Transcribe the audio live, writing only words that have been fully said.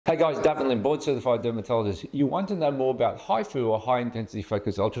Hey guys, definitely board certified dermatologist. You want to know more about HIFU or high intensity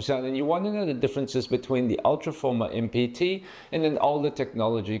focused ultrasound, and you want to know the differences between the Ultraformer MPT and an older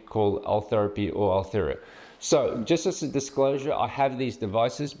technology called Ultherapy or Ulthera. So just as a disclosure, I have these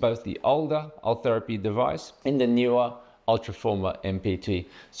devices, both the older Ultherapy device and the newer Ultraformer MPT.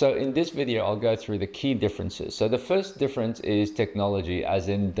 So in this video, I'll go through the key differences. So the first difference is technology, as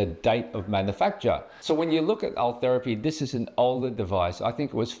in the date of manufacture. So when you look at Ultherapy, this is an older device. I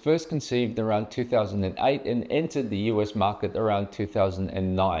think it was first conceived around 2008 and entered the US market around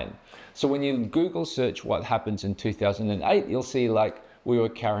 2009. So when you Google search what happens in 2008, you'll see like we were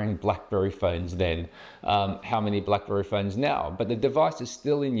carrying BlackBerry phones then. How many BlackBerry phones now? But the device is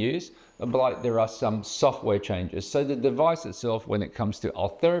still in use, but there are some software changes. So the device itself, when it comes to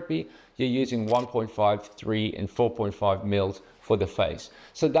Ultherapy, you're using 1.5, 3, and 4.5 mils for the face.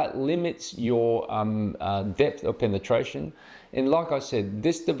 So that limits your depth of penetration. And like I said,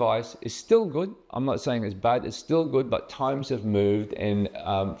 this device is still good. I'm not saying it's bad, it's still good, but times have moved, and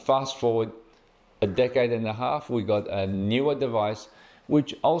fast forward a decade and a half, we got a newer device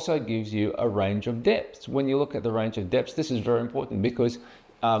which also gives you a range of depths. When you look at the range of depths, this is very important because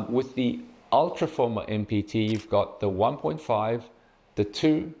with the Ultraformer MPT, you've got the 1.5, the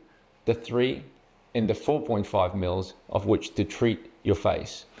 2, the 3, and the 4.5 mils of which to treat your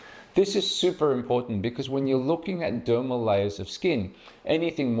face. This is super important because when you're looking at dermal layers of skin,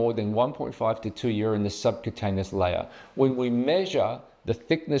 anything more than 1.5 to 2, you're in the subcutaneous layer. When we measure the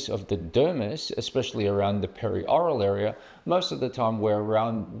thickness of the dermis, especially around the perioral area, most of the time we're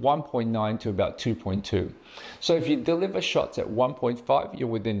around 1.9 to about 2.2. So if you deliver shots at 1.5, you're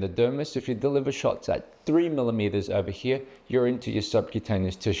within the dermis. If you deliver shots at 3 millimeters over here, you're into your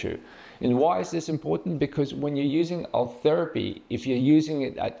subcutaneous tissue. And why is this important? Because when you're using Ultherapy, if you're using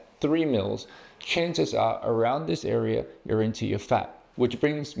it at 3 mils, chances are around this area, you're into your fat. Which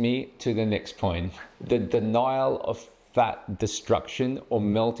brings me to the next point, the denial of fat destruction or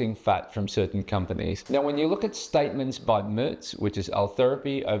melting fat from certain companies. Now, when you look at statements by Mertz, which is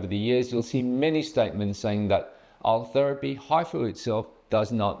Ultherapy, over the years, you'll see many statements saying that Ultherapy, HIFU itself,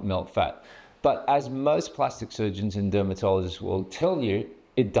 does not melt fat. But as most plastic surgeons and dermatologists will tell you,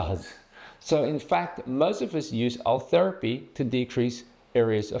 it does. So in fact, most of us use Ultherapy to decrease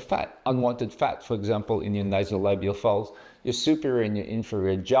areas of fat, unwanted fat, for example, in your nasolabial folds, your superior and your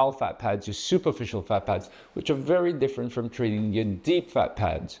inferior jowl fat pads, your superficial fat pads, which are very different from treating your deep fat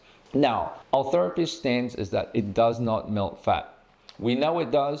pads. Now, Ultherapy's stance is that it does not melt fat. We know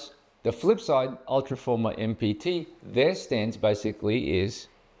it does. The flip side, Ultraformer MPT, their stance basically is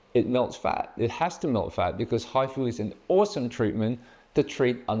it melts fat. It has to melt fat because HIFU is an awesome treatment to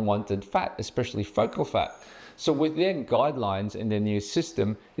treat unwanted fat, especially focal fat. So with their guidelines and their new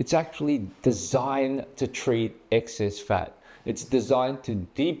system, it's actually designed to treat excess fat. It's designed to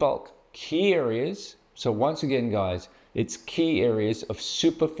debulk key areas. So once again, guys, it's key areas of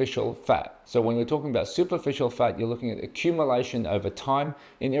superficial fat. So when we're talking about superficial fat, you're looking at accumulation over time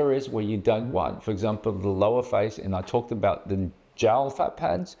in areas where you don't want. For example, the lower face, and I talked about the jowl fat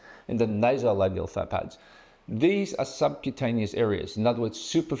pads and the nasolabial fat pads. These are subcutaneous areas, in other words,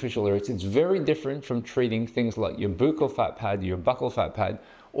 superficial areas. It's very different from treating things like your buccal fat pad, your buccal fat pad,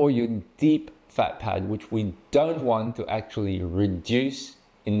 or your deep fat pad, which we don't want to actually reduce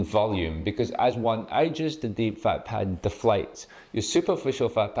in volume, because as one ages, the deep fat pad deflates. Your superficial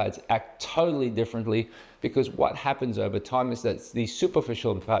fat pads act totally differently, because what happens over time is that these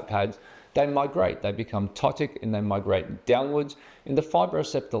superficial fat pads, they migrate, they become ptotic, and they migrate downwards. And the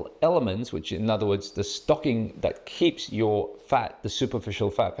fibroseptal elements, which in other words, the stocking that keeps your fat, the superficial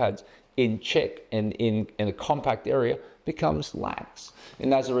fat pads, in check and in a compact area, becomes lax.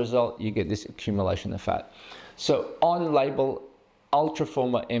 And as a result, you get this accumulation of fat. So on label,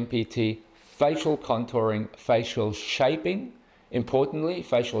 Ultraformer MPT, facial contouring, facial shaping, importantly,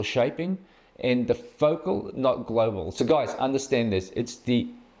 facial shaping, and the focal, not global. So guys, understand this, it's the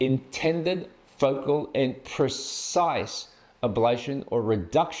intended focal and precise ablation or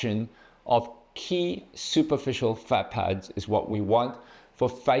reduction of key superficial fat pads is what we want for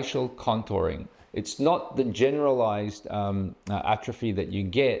facial contouring. It's not the generalized atrophy that you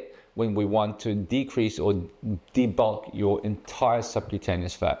get when we want to decrease or debulk your entire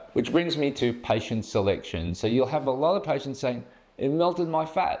subcutaneous fat. Which brings me to patient selection. So you'll have a lot of patients saying, it melted my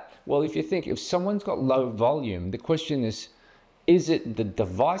fat. Well, if you think, if someone's got low volume, the question is it the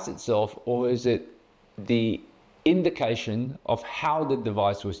device itself, or is it the indication of how the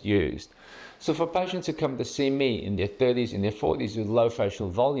device was used? So for patients who come to see me in their 30s, in their 40s with low facial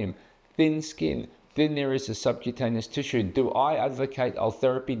volume, thin skin, thin areas of subcutaneous tissue, do I advocate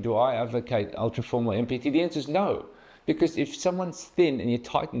Ultherapy? Do I advocate Ultraformer MPT? The answer is no. because if someone's thin and you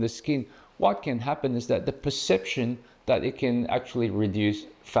tighten the skin, what can happen is that the perception that it can actually reduce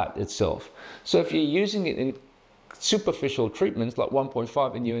fat itself. So if you're using it in superficial treatments like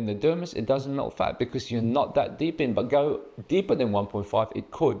 1.5 and you're in the dermis, it doesn't melt fat because you're not that deep in, but go deeper than 1.5, it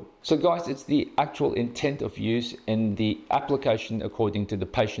could. So guys, it's the actual intent of use and the application according to the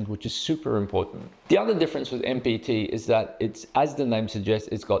patient, which is super important. The other difference with MPT is that it's, as the name suggests,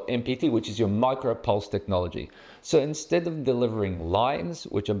 it's got MPT, which is your micro pulse technology. So instead of delivering lines,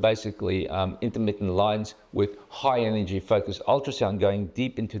 which are basically intermittent lines with high energy focused ultrasound going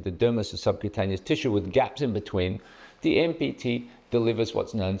deep into the dermis or subcutaneous tissue with gaps in between, the MPT delivers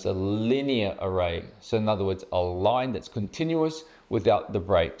what's known as a linear array. So in other words, a line that's continuous without the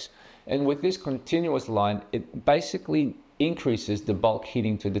breaks. And with this continuous line, it basically increases the bulk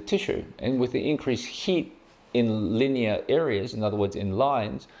heating to the tissue. And with the increased heat in linear areas, in other words, in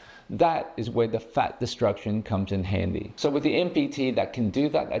lines, that is where the fat destruction comes in handy. So with the MPT, that can do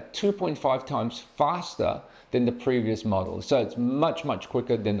that at 2.5 times faster than the previous model. So it's much, much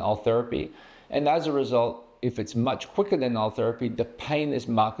quicker than Ultherapy. And as a result, if it's much quicker than Ultherapy, the pain is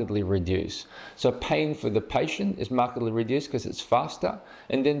markedly reduced. So pain for the patient is markedly reduced because it's faster.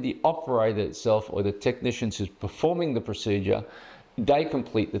 And then the operator itself, or the technicians who's performing the procedure, they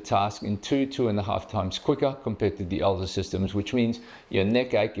complete the task in 2.5 times quicker compared to the older systems, which means your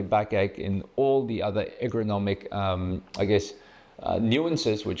neck ache, your back ache, and all the other ergonomic,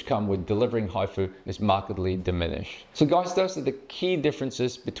 nuances which come with delivering HIFU is markedly diminished. So guys, those are the key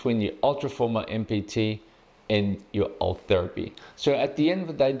differences between your Ultraformer MPT and your Ultherapy. So at the end of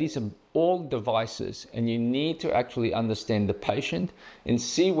the day, these are all devices, and you need to actually understand the patient and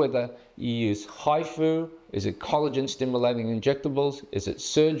see whether you use HIFU, is it collagen stimulating injectables, is it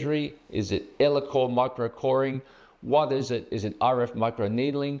surgery, is it ELACOR microcoring, what is it RF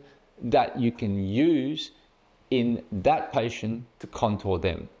microneedling that you can use in that patient to contour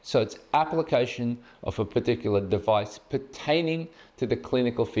them. So it's application of a particular device pertaining to the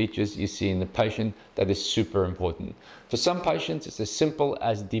clinical features you see in the patient that is super important. For some patients, it's as simple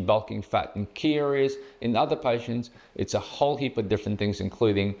as debulking fat in key areas. In other patients, it's a whole heap of different things,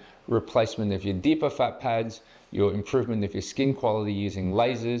 including replacement of your deeper fat pads, your improvement of your skin quality using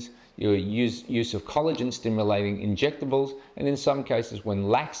lasers, your use of collagen stimulating injectables, and in some cases when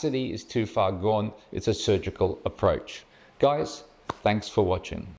laxity is too far gone, it's a surgical approach. Guys, thanks for watching.